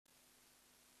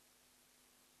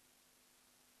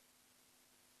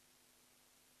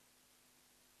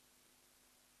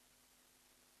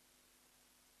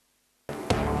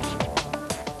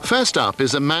First up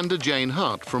is Amanda Jane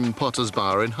Hart from Potter's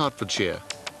Bar in Hertfordshire.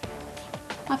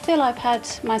 I feel I've had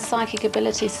my psychic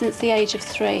ability since the age of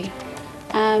 3.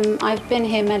 I've been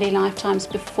here many lifetimes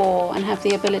before and have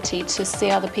the ability to see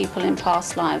other people in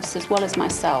past lives as well as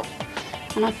myself.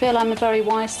 And I feel I'm a very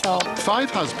wise soul.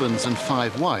 5 husbands and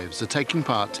 5 wives are taking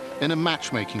part in a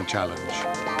matchmaking challenge.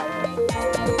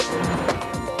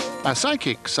 Our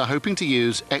psychics are hoping to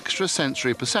use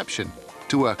extrasensory perception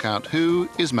to work out who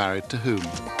is married to whom.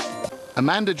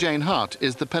 Amanda Jane Hart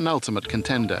is the penultimate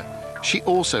contender. She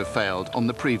also failed on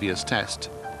the previous test.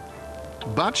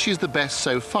 But she's the best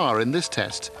so far in this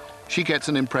test. She gets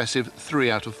an impressive 3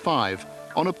 out of 5,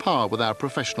 on a par with our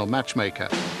professional matchmaker.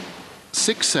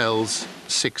 6 cells,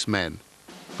 6 men,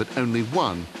 but only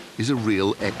one is a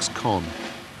real ex-con.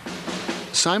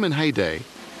 Simon Hayday,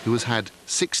 who has had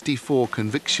 64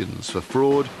 convictions for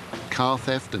fraud, car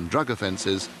theft and drug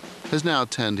offences, has now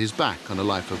turned his back on a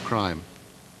life of crime.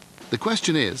 The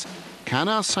question is, can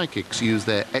our psychics use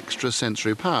their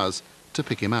extrasensory powers to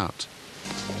pick him out?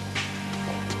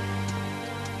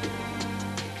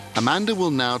 Amanda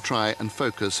will now try and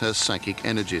focus her psychic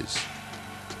energies.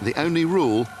 The only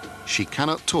rule, she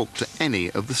cannot talk to any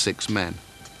of the 6 men.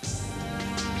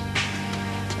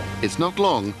 It's not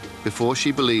long before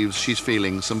she believes she's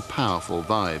feeling some powerful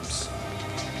vibes.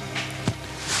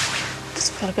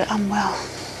 Just feel a bit unwell,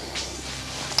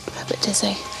 a bit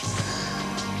dizzy.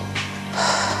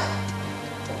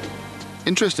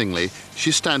 Interestingly,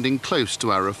 she's standing close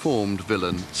to our reformed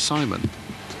villain, Simon.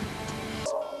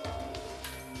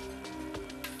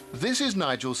 This is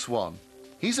Nigel Swan.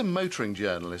 He's a motoring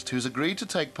journalist who's agreed to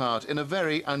take part in a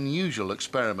very unusual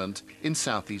experiment in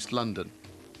southeast London.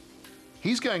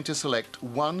 He's going to select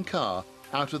one car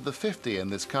out of the 50 in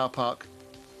this car park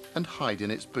and hide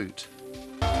in its boot.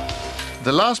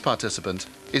 The last participant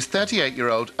is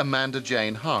 38-year-old Amanda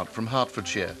Jane Hart from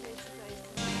Hertfordshire.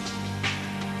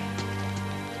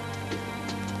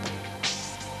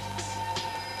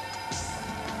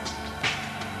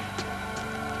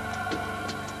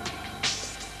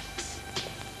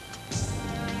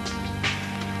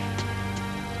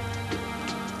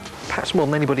 Perhaps more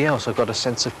than anybody else, I've got a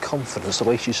sense of confidence, the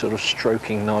way she's sort of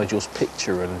stroking Nigel's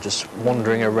picture and just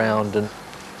wandering around, and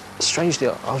strangely,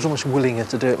 I was almost willing her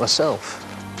to do it myself.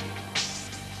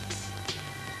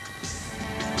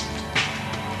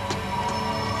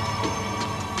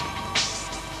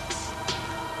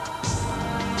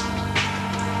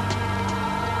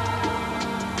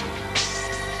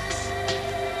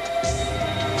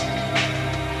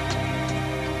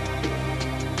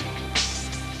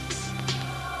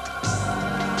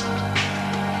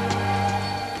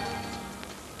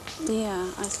 Yeah,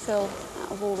 I feel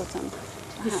out of all of them,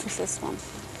 perhaps this one.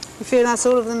 You feel that's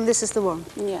all of them, this is the one?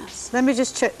 Yes. Let me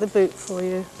just check the boot for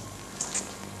you.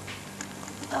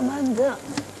 Amanda.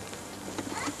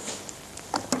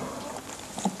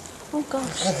 Oh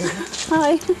gosh.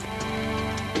 Hi.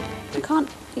 I can't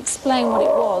explain what it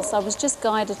was. I was just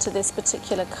guided to this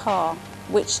particular car,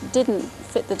 which didn't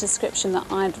fit the description that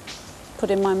I'd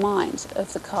put in my mind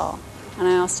of the car. And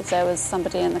I asked if there was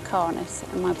somebody in the car,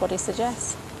 and my body said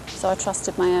yes. So I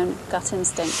trusted my own gut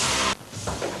instinct.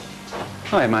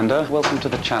 Hi, Amanda. Welcome to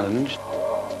the challenge.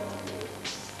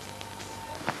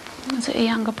 Was it a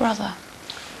younger brother?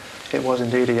 It was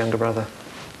indeed a younger brother.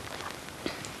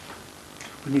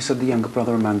 When you said the younger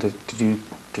brother, Amanda, did you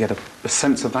get a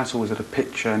sense of that, or was it a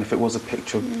picture? And if it was a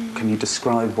picture, can you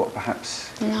describe what perhaps...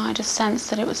 No, I just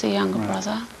sensed that it was a younger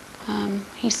brother.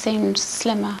 He seemed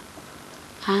slimmer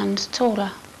and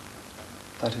taller.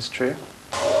 That is true.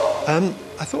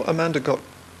 I thought Amanda got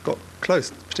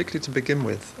close, particularly to begin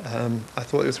with. I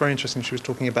thought it was very interesting. She was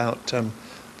talking about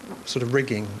sort of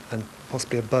rigging and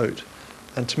possibly a boat.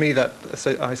 And to me, I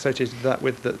associated that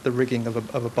with the rigging of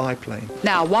a biplane.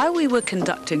 Now, while we were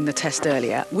conducting the test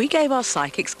earlier, we gave our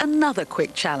psychics another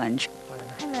quick challenge.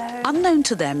 Hello. Unknown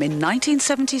to them, in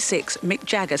 1976, Mick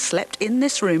Jagger slept in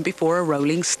this room before a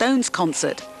Rolling Stones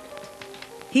concert.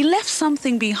 He left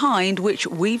something behind which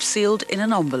we've sealed in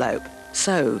an envelope.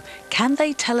 So, can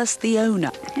they tell us the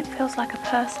owner? It feels like a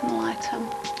personal item.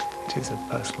 It is a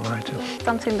personal item.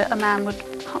 Something that a man would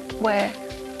wear,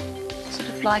 sort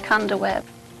of like underwear.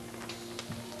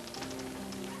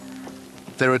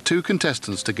 There are 2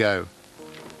 contestants to go.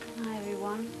 Hi,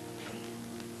 everyone.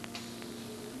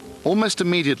 Almost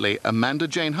immediately, Amanda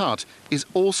Jane Hart is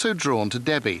also drawn to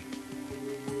Debbie.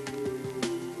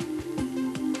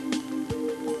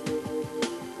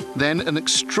 Then an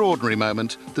extraordinary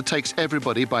moment that takes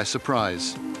everybody by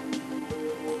surprise.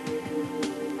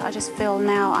 I just feel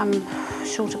now I'm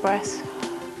short of breath.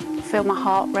 I feel my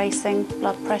heart racing,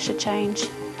 blood pressure change,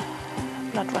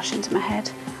 blood rush into my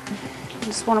head. I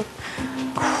just want to,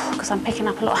 because I'm picking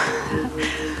up a lot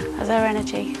of their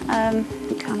energy.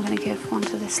 Okay, I'm going to give one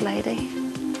to this lady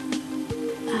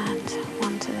and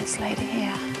one to this lady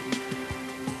here.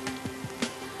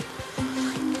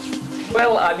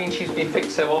 Well, I mean, she's been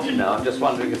picked so often now. I'm just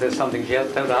wondering if there's something she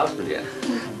hasn't told her husband yet.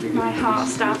 My heart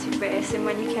started racing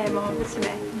when you came over to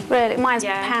me. Really, mine's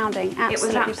pounding,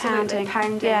 absolutely pounding.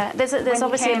 Yeah, there's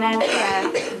obviously an energy. Yeah,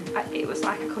 it was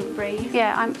like I couldn't breathe.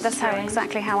 Yeah, that's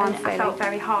exactly how I'm feeling. I felt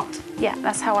very hot. Yeah,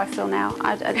 that's how I feel now.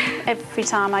 Every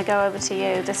time I go over to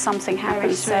you, there's something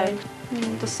happens. So,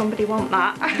 does somebody want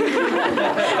that?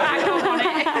 I don't want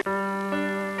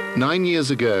it. 9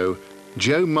 years ago,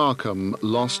 Jo Markham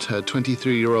lost her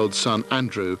 23-year-old son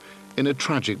Andrew in a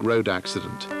tragic road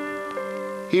accident.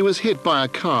 He was hit by a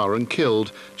car and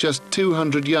killed just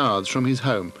 200 yards from his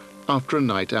home after a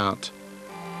night out.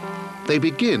 They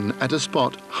begin at a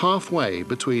spot halfway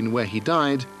between where he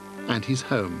died and his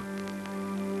home.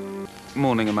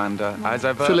 Morning, Amanda. As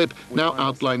ever, Philip now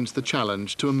outlines the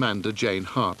challenge to Amanda Jane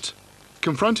Hart.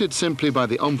 Confronted simply by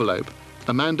the envelope,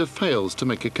 Amanda fails to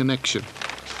make a connection.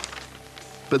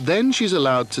 But then she's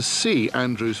allowed to see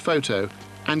Andrew's photo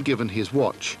and given his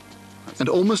watch. And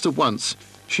almost at once,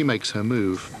 she makes her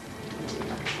move.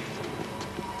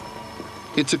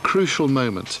 It's a crucial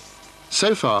moment.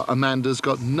 So far, Amanda's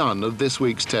got none of this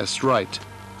week's tests right,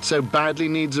 so badly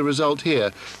needs a result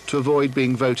here to avoid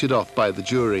being voted off by the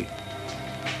jury.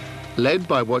 Led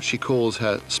by what she calls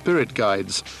her spirit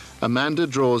guides, Amanda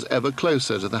draws ever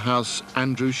closer to the house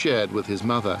Andrew shared with his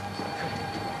mother.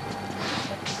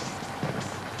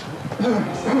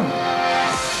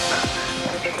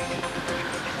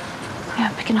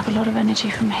 Yeah, picking up a lot of energy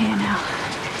from here now.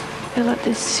 I feel like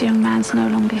this young man's no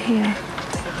longer here.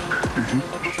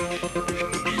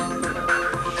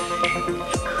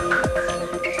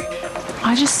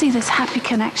 I just see this happy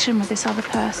connection with this other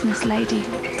person, this lady.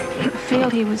 I feel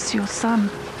he was your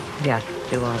son. Yes,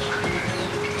 he was.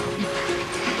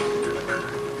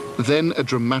 Then a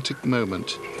dramatic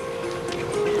moment.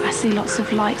 I see lots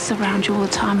of lights around you all the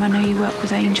time. I know you work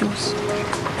with angels.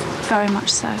 Very much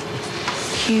so.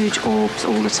 Huge orbs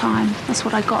all the time. That's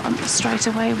what I got straight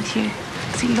away with you.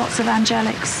 I see lots of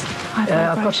angelics. I've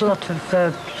got a lot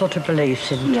of sort of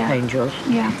beliefs in angels.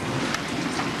 Yeah.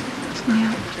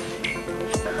 Yeah.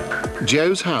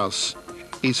 Jo's house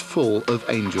is full of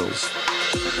angels.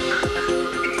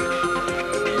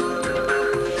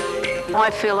 I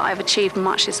feel that I've achieved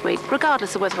much this week,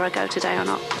 regardless of whether I go today or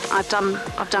not. I've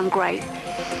done great.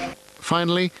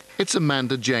 Finally, it's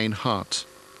Amanda Jane Hart,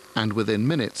 and within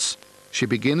minutes, she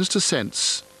begins to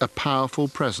sense a powerful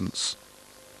presence.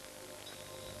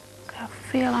 I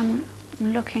feel I'm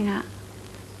looking at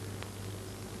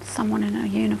someone in a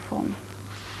uniform.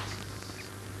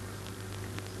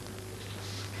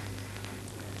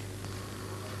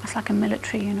 It's like a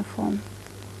military uniform.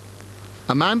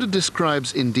 Amanda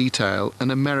describes in detail an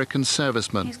American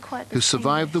serviceman who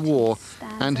survived the war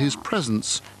and whose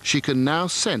presence she can now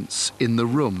sense in the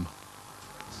room.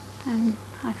 And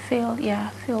I feel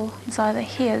it's either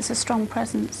here, there's a strong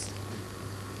presence.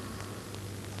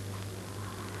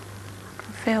 I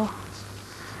can feel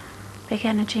big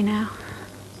energy now.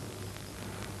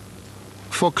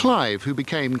 For Clive, who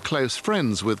became close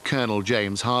friends with Colonel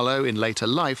James Harlow in later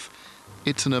life,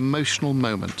 it's an emotional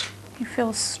moment. He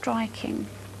feels striking.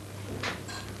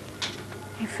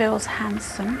 He feels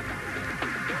handsome.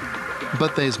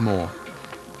 But there's more.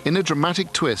 In a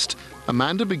dramatic twist,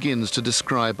 Amanda begins to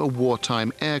describe a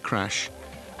wartime air crash,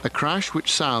 a crash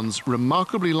which sounds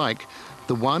remarkably like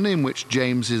the one in which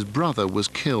James's brother was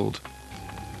killed.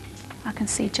 I can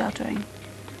see juddering,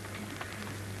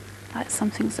 like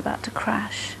something's about to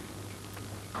crash.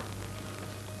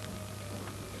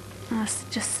 And I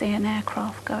just see an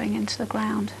aircraft going into the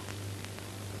ground.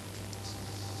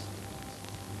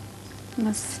 And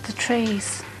there's the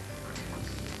trees.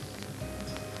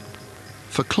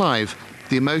 For Clive,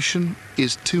 the emotion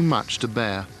is too much to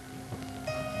bear.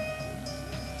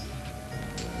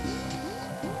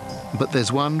 But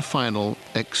there's one final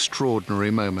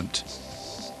extraordinary moment.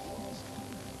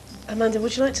 Amanda,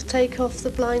 would you like to take off the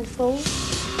blindfold?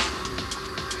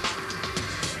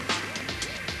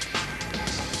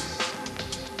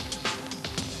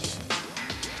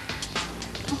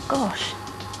 Oh gosh.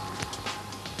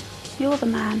 You're the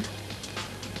man.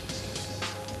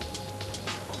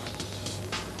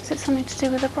 Is it something to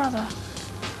do with a brother?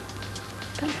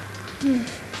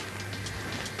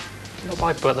 Not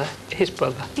my brother, his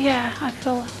brother. Yeah, I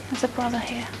feel there's a brother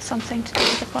here. Something to do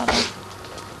with a brother.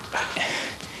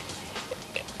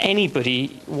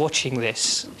 Anybody watching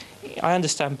this I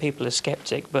understand people are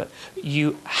sceptic, but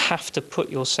you have to put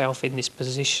yourself in this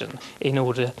position in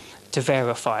order to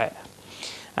verify it.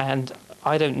 And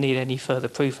I don't need any further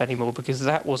proof anymore, because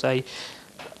that was a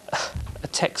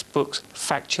textbook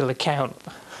factual account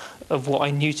of what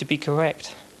I knew to be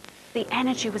correct. The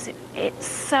energy it's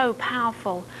so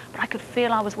powerful, but I could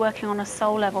feel I was working on a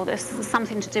soul level. This was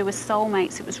something to do with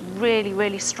soulmates. It was really,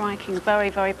 really striking, very,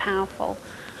 very powerful.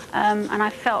 And I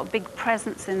felt a big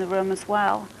presence in the room as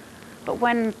well. But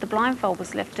when the blindfold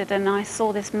was lifted and I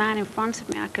saw this man in front of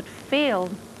me, I could feel,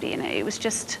 it was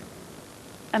just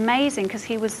amazing, because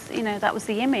he was, that was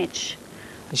the image.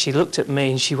 And she looked at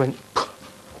me and she went,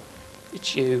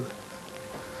 "It's you."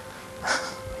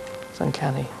 It's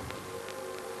uncanny.